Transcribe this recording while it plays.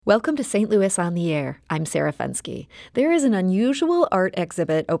Welcome to St. Louis on the Air. I'm Sarah Fensky. There is an unusual art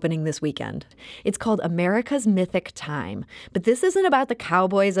exhibit opening this weekend. It's called America's Mythic Time. But this isn't about the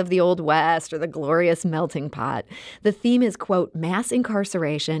cowboys of the Old West or the glorious melting pot. The theme is, quote, mass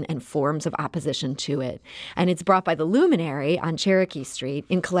incarceration and forms of opposition to it. And it's brought by the Luminary on Cherokee Street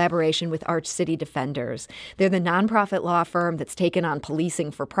in collaboration with Arch City Defenders. They're the nonprofit law firm that's taken on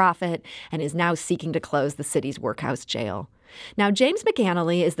policing for profit and is now seeking to close the city's workhouse jail. Now, James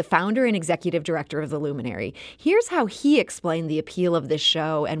McAnally is the founder and executive director of the Luminary. Here's how he explained the appeal of this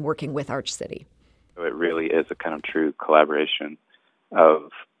show and working with Arch City. It really is a kind of true collaboration of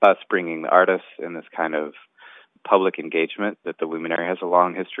us bringing the artists and this kind of public engagement that the Luminary has a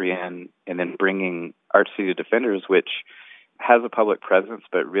long history in, and then bringing Arch City Defenders, which has a public presence,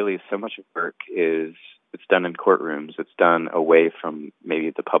 but really so much work it's done in courtrooms. It's done away from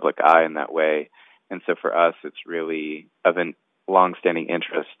maybe the public eye in that way. And so for us, it's really of a longstanding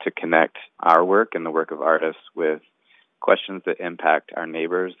interest to connect our work and the work of artists with questions that impact our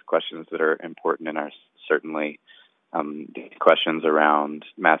neighbors, questions that are important in our, certainly, questions around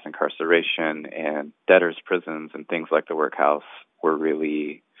mass incarceration and debtors' prisons and things like the workhouse were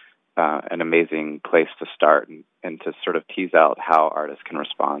really an amazing place to start and to sort of tease out how artists can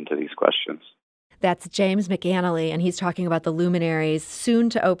respond to these questions. That's James McAnally, and he's talking about the Luminary's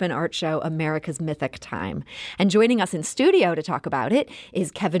soon-to-open art show, America's Mythic Time. And joining us in studio to talk about it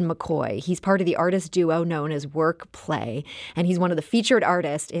is Kevin McCoy. He's part of the artist duo known as Work Play, and he's one of the featured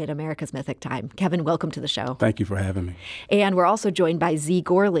artists in America's Mythic Time. Kevin, welcome to the show. Thank you for having me. And we're also joined by Z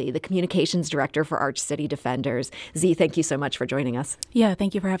Gorley, the communications director for Arch City Defenders. Z, thank you so much for joining us. Yeah,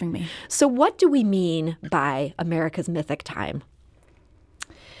 thank you for having me. So what do we mean by America's Mythic Time?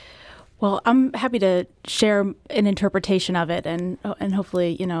 Well, I'm happy to share an interpretation of it, and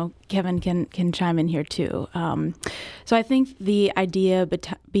hopefully, Kevin can chime in here too. So I think the idea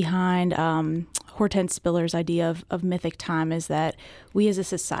behind Hortense Spiller's idea of mythic time is that we as a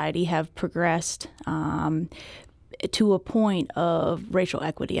society have progressed to a point of racial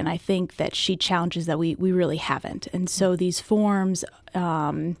equity, and I think that she challenges that we really haven't. And so these forms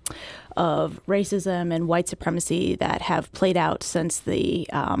of racism and white supremacy that have played out since the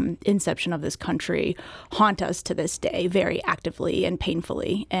inception of this country haunt us to this day very actively and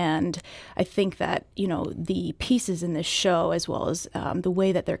painfully. And I think that, the pieces in this show, as well as the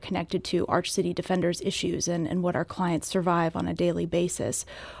way that they're connected to Arch City Defenders issues and what our clients survive on a daily basis,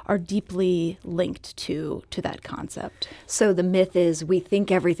 are deeply linked to that concept. So the myth is we think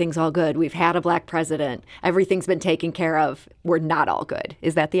everything's all good. We've had a black president. Everything's been taken care of. We're not all good.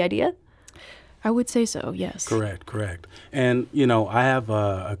 Is that the idea? I would say so, yes. Correct. And, I have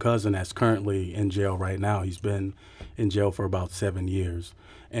a cousin that's currently in jail right now. He's been in jail for about 7 years.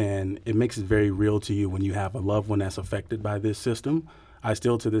 And it makes it very real to you when you have a loved one that's affected by this system. I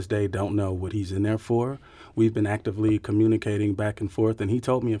still to this day don't know what he's in there for. We've been actively communicating back and forth, and he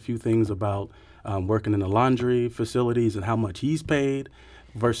told me a few things about working in the laundry facilities and how much he's paid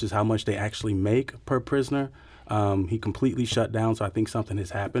versus how much they actually make per prisoner. He completely shut down, so I think something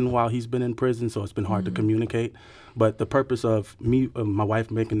has happened while he's been in prison, so it's been hard to communicate. But the purpose of me, my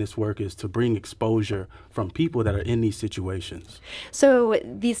wife making this work is to bring exposure from people that are in these situations. So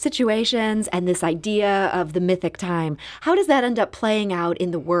these situations and this idea of the mythic time, how does that end up playing out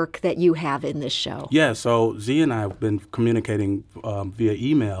in the work that you have in this show? Yeah, so Z and I have been communicating via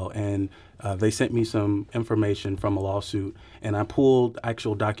email, and they sent me some information from a lawsuit, and I pulled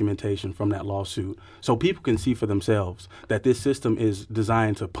actual documentation from that lawsuit so people can see for themselves that this system is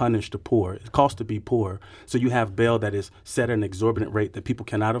designed to punish the poor. It costs to be poor. So you have bail that is set at an exorbitant rate that people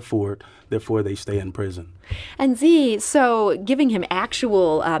cannot afford, therefore they stay in prison. And Z, so giving him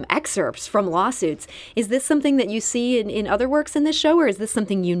actual excerpts from lawsuits, is this something that you see in other works in this show, or is this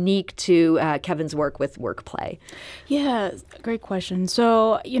something unique to Kevin's work with Work Play? Yeah, great question.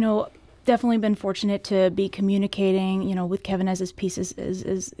 So, definitely been fortunate to be communicating, with Kevin as his piece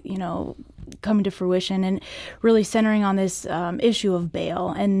is coming to fruition and really centering on this issue of bail.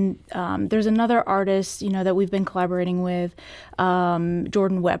 And there's another artist, that we've been collaborating with,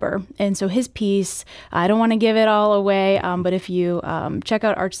 Jordan Weber. And so his piece, I don't want to give it all away, but if you check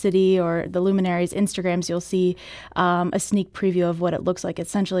out Arch City or the Luminary's Instagrams, you'll see a sneak preview of what it looks like.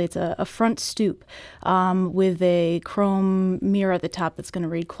 Essentially, it's a front stoop with a chrome mirror at the top that's going to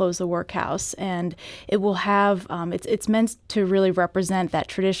read "Close the Workhouse," and it will have it's meant to really represent that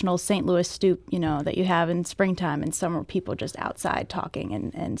traditional St. Louis stoop, that you have in springtime and summer, people just outside talking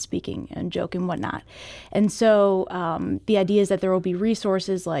and speaking and joking and whatnot. And so the idea is that there will be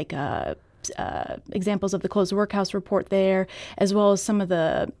resources like examples of the Close the Workhouse report there, as well as some of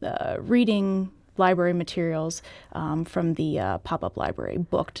the reading library materials from the pop-up library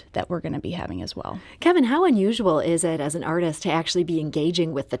booked that we're going to be having as well. Kevin, how unusual is it as an artist to actually be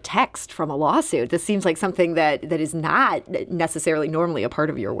engaging with the text from a lawsuit? This seems like something that is not necessarily normally a part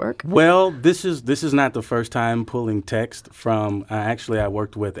of your work. Well, this is not the first time pulling text from. Actually, I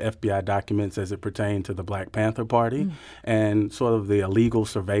worked with FBI documents as it pertained to the Black Panther Party and sort of the illegal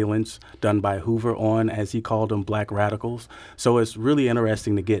surveillance done by Hoover on, as he called them, black radicals. So it's really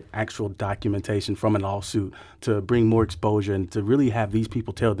interesting to get actual documentation from a lawsuit to bring more exposure and to really have these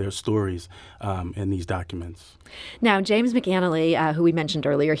people tell their stories in these documents. Now, James McAnally, who we mentioned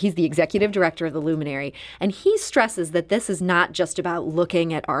earlier, he's the executive director of the Luminary, and he stresses that this is not just about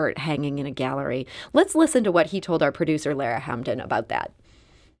looking at art hanging in a gallery. Let's listen to what he told our producer, Lara Hamden, about that.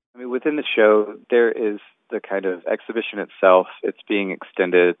 I mean, within the show, there is the kind of exhibition itself. It's being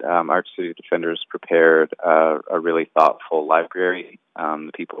extended. Art Studio Defenders prepared a really thoughtful library.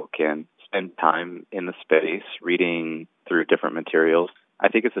 People can spend time in the space reading through different materials. I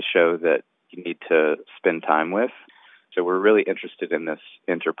think it's a show that you need to spend time with. So we're really interested in this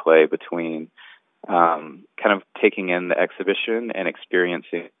interplay between kind of taking in the exhibition and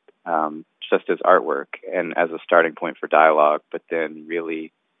experiencing just as artwork and as a starting point for dialogue, but then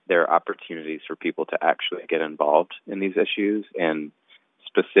really there are opportunities for people to actually get involved in these issues and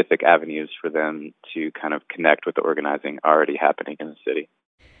specific avenues for them to kind of connect with the organizing already happening in the city.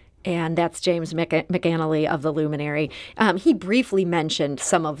 And that's James McAnally of the Luminary. He briefly mentioned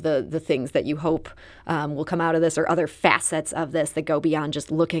some of the things that you hope will come out of this or other facets of this that go beyond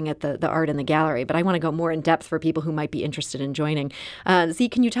just looking at the art in the gallery. But I want to go more in depth for people who might be interested in joining. Z,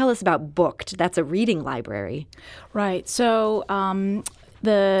 can you tell us about Booked? That's a reading library. Right. So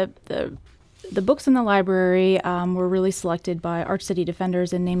the books in the library were really selected by Art City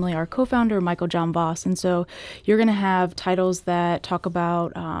Defenders, and namely our co-founder, Michael John Voss. And so you're going to have titles that talk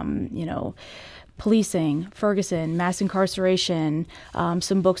about, policing, Ferguson, mass incarceration,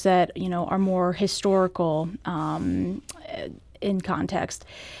 some books that, are more historical in context.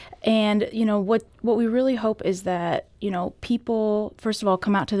 And, what we really hope is that, people, first of all,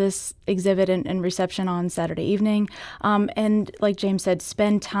 come out to this exhibit and reception on Saturday evening. And like James said,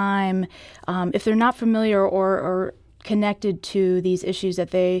 spend time, if they're not familiar or connected to these issues, that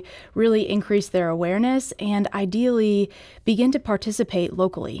they really increase their awareness and ideally begin to participate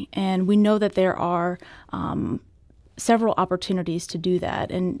locally. And we know that there are several opportunities to do that.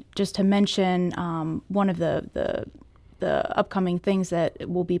 And just to mention one of the upcoming things that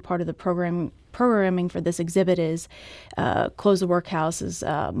will be part of the programming for this exhibit is Close the Workhouse's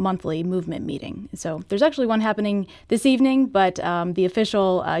monthly movement meeting. So there's actually one happening this evening, but the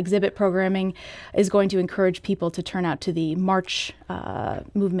official exhibit programming is going to encourage people to turn out to the March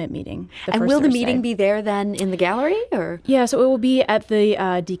movement meeting. And will the meeting be there then in the gallery? Or? Yeah, so it will be at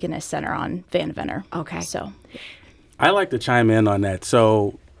the Deaconess Center on Van Venner. Okay. So I like to chime in on that.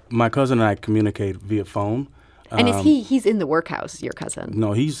 So my cousin and I communicate via phone. And is he's in the workhouse, your cousin?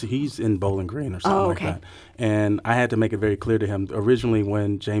 No, he's in Bowling Green or something like that. And I had to make it very clear to him. Originally,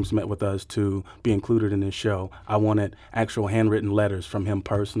 when James met with us to be included in this show, I wanted actual handwritten letters from him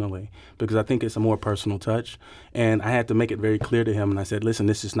personally because I think it's a more personal touch. And I had to make it very clear to him. And I said, listen,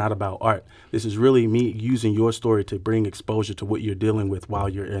 this is not about art. This is really me using your story to bring exposure to what you're dealing with while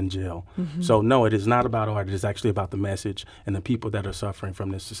you're in jail. Mm-hmm. So, no, it is not about art. It is actually about the message and the people that are suffering from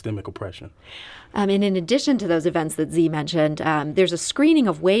this systemic oppression. And in addition to those events that Z mentioned, there's a screening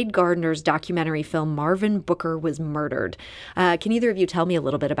of Wade Gardner's documentary film, Marvin Booker Was Murdered. Can either of you tell me a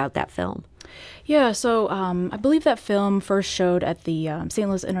little bit about that film? Yeah, so I believe that film first showed at the St.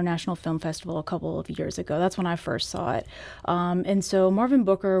 Louis International Film Festival a couple of years ago. That's when I first saw it. And so Marvin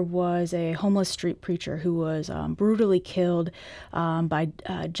Booker was a homeless street preacher who was brutally killed by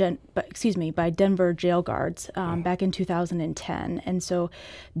Denver jail guards back in 2010. And so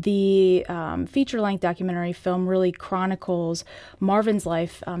the feature-length documentary film really chronicles Marvin's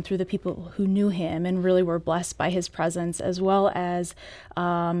life through the people who knew him and really were blessed by his presence, as well as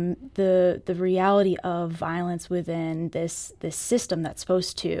the reality of violence within this system that's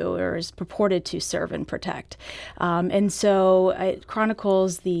supposed to or is purported to serve and protect. And so it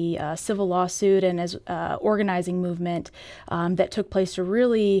chronicles the civil lawsuit and as organizing movement that took place to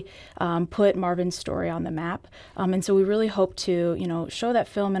really put Marvin's story on the map. And so we really hope to show that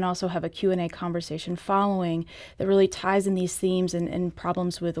film and also have a Q&A conversation following that really ties in these themes and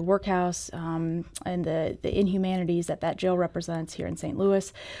problems with the workhouse and the inhumanities that jail represents here in St.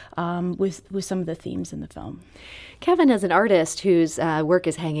 Louis with with some of the themes in the film. Kevin, as an artist whose work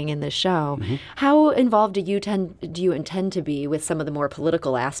is hanging in this show, how involved do you intend to be with some of the more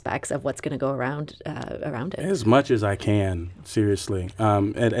political aspects of what's going to go around it? As much as I can, seriously.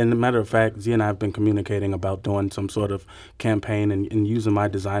 And a matter of fact, Z and I have been communicating about doing some sort of campaign and using my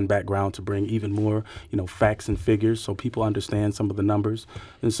design background to bring even more, facts and figures so people understand some of the numbers.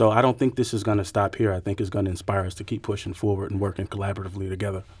 And so I don't think this is going to stop here. I think it's going to inspire us to keep pushing forward and working collaboratively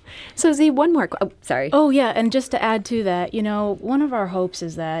together. So Z, one more. Sorry. Oh yeah, and just to add to that, one of our hopes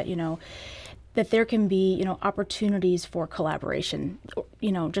is that that there can be opportunities for collaboration,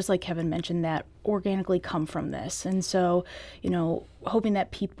 just like Kevin mentioned, that organically come from this. And so hoping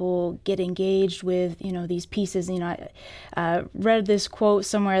that people get engaged with these pieces. I read this quote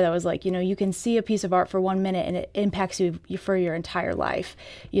somewhere that was like, you can see a piece of art for 1 minute and it impacts you for your entire life.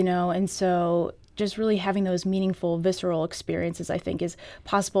 And so just really having those meaningful, visceral experiences, I think, is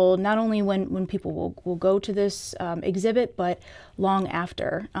possible not only when people will go to this exhibit, but long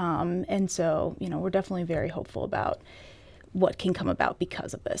after. And so, we're definitely very hopeful about what can come about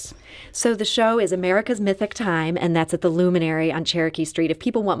because of this. So the show is America's Mythic Time, and that's at the Luminary on Cherokee Street. If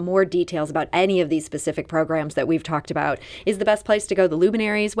people want more details about any of these specific programs that we've talked about, is the best place to go the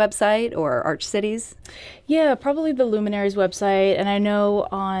Luminary's website or Arch Cities? Yeah, probably the Luminary's website. And I know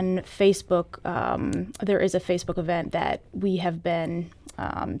on Facebook, there is a Facebook event that we have been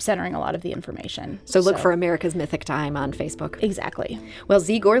centering a lot of the information. So look for America's Mythic Time on Facebook. Exactly. Well,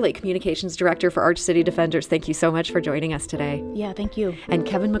 Z Gorley, Communications Director for Arch City Defenders, thank you so much for joining us today. Yeah, thank you. And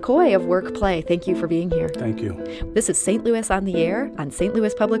Kevin McCoy of Work Play, thank you for being here. Thank you. This is St. Louis on the Air on St.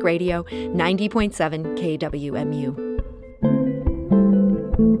 Louis Public Radio, 90.7 KWMU.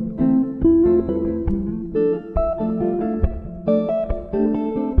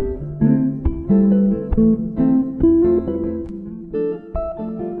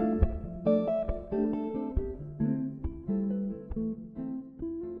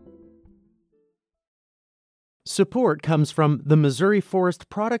 Support comes from the Missouri Forest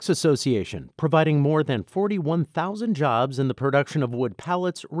Products Association, providing more than 41,000 jobs in the production of wood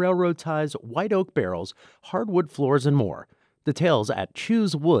pallets, railroad ties, white oak barrels, hardwood floors, and more. Details at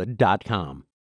choosewood.com.